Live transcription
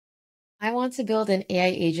I want to build an AI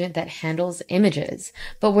agent that handles images,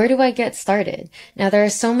 but where do I get started? Now, there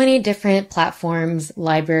are so many different platforms,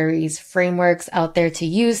 libraries, frameworks out there to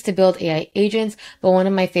use to build AI agents, but one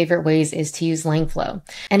of my favorite ways is to use Langflow.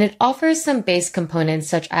 And it offers some base components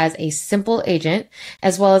such as a simple agent,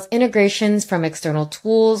 as well as integrations from external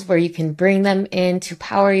tools where you can bring them in to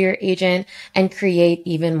power your agent and create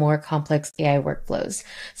even more complex AI workflows.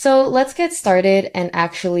 So let's get started and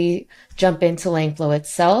actually jump into Langflow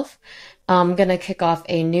itself. I'm going to kick off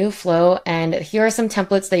a new flow, and here are some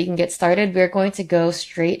templates that you can get started. We're going to go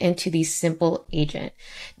straight into the simple agent.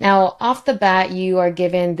 Now, off the bat, you are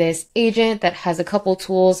given this agent that has a couple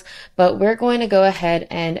tools, but we're going to go ahead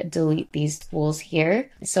and delete these tools here.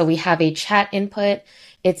 So we have a chat input.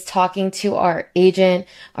 It's talking to our agent.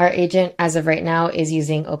 Our agent, as of right now, is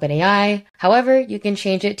using OpenAI. However, you can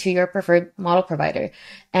change it to your preferred model provider.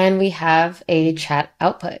 And we have a chat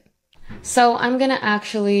output. So I'm going to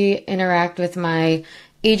actually interact with my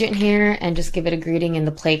agent here and just give it a greeting in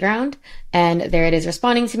the playground. And there it is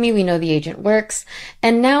responding to me. We know the agent works.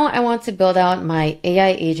 And now I want to build out my AI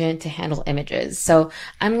agent to handle images. So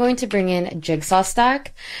I'm going to bring in JigsawStack.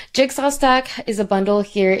 JigsawStack is a bundle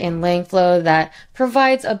here in Langflow that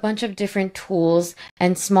provides a bunch of different tools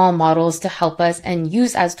and small models to help us and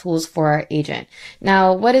use as tools for our agent.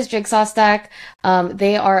 Now, what is JigsawStack?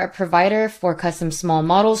 They are a provider for custom small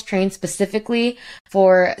models trained specifically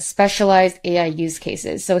for specialized AI use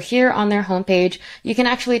cases. So here on their homepage, you can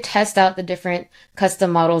actually test out the different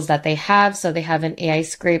custom models that they have. So they have an AI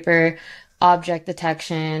scraper, object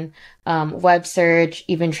detection, web search,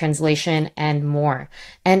 even translation, and more.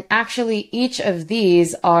 And actually, each of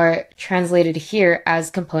these are translated here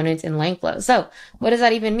as components in Langflow. So what does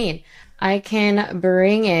that even mean? I can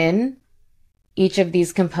bring in each of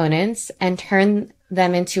these components and turn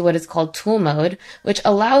them into what is called tool mode, which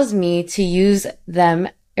allows me to use them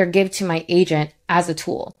or give to my agent as a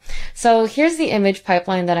tool. So here's the image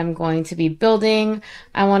pipeline that I'm going to be building.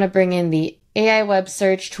 I want to bring in the AI web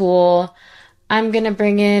search tool. I'm going to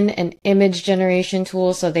bring in an image generation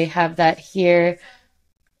tool. So they have that here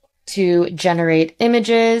to generate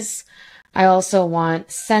images. I also want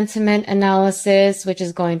sentiment analysis, which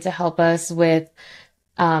is going to help us with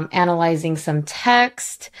analyzing some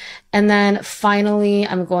text. And then finally,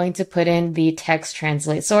 I'm going to put in the text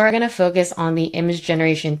translate. So we're going to focus on the image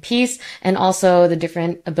generation piece and also the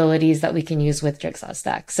different abilities that we can use with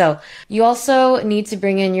JigsawStack. So you also need to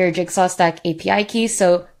bring in your JigsawStack API key.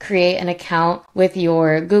 So create an account with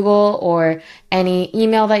your Google or any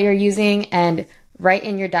email that you're using, and right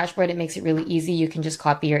in your dashboard, it makes it really easy. You can just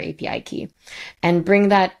copy your API key and bring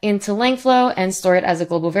that into Langflow and store it as a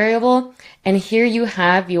global variable. And here you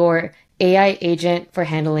have your AI agent for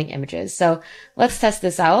handling images. So let's test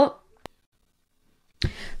this out.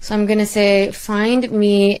 So I'm going to say, find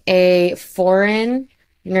me a foreign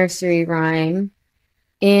nursery rhyme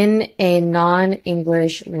in a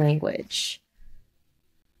non-English language.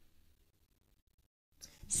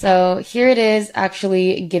 So here it is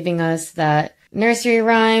actually giving us that nursery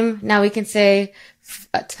rhyme. Now we can say,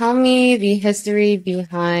 tell me the history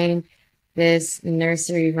behind this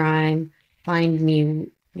nursery rhyme. Find me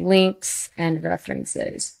links and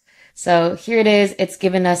references. So here it is. It's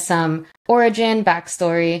given us some origin,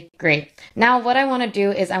 backstory. Great. Now what I want to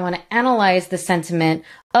do is I want to analyze the sentiment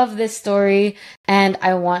of this story, and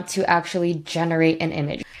I want to actually generate an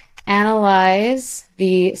image. Analyze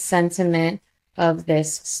the sentiment of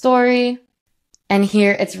this story. And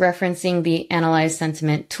here it's referencing the Analyze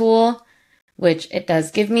Sentiment tool, which it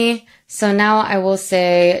does give me. So now I will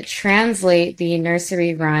say, translate the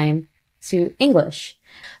nursery rhyme to English.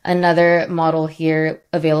 Another model here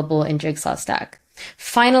available in JigsawStack.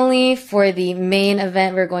 Finally, for the main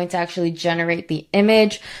event, we're going to actually generate the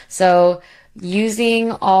image. So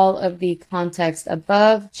using all of the context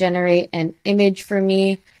above, generate an image for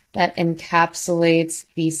me that encapsulates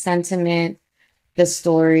the sentiment, the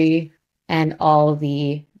story, and all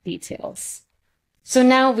the details. So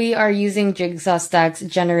now we are using JigsawStack's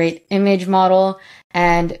generate image model,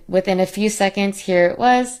 and within a few seconds, here it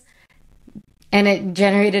was, and it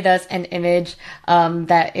generated us an image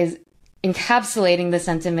that is encapsulating the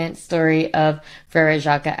sentiment story of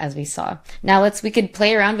Herrera as we saw. Now we could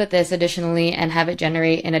play around with this additionally and have it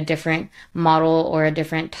generate in a different model or a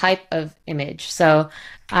different type of image. So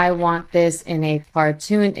I want this in a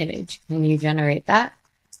cartoon image. Can you generate that?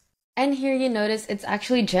 And here you notice it's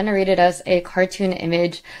actually generated us a cartoon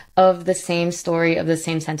image of the same story, of the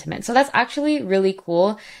same sentiment. So that's actually really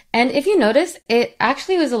cool. And if you notice, it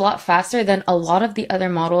actually was a lot faster than a lot of the other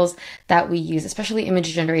models that we use, especially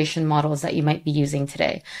image generation models that you might be using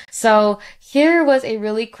today. So here was a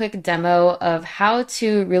really quick demo of how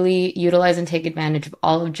to really utilize and take advantage of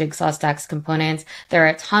all of JigsawStack's components. There are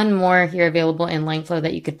a ton more here available in Langflow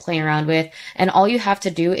that you could play around with. And all you have to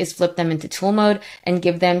do is flip them into tool mode and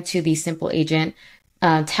give them to the simple agent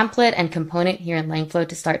template and component here in Langflow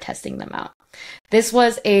to start testing them out. This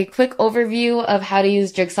was a quick overview of how to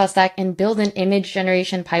use JigsawStack and build an image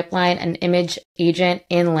generation pipeline, an image agent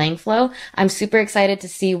in Langflow. I'm super excited to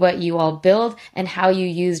see what you all build and how you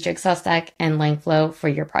use JigsawStack and Langflow for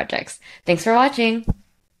your projects. Thanks for watching.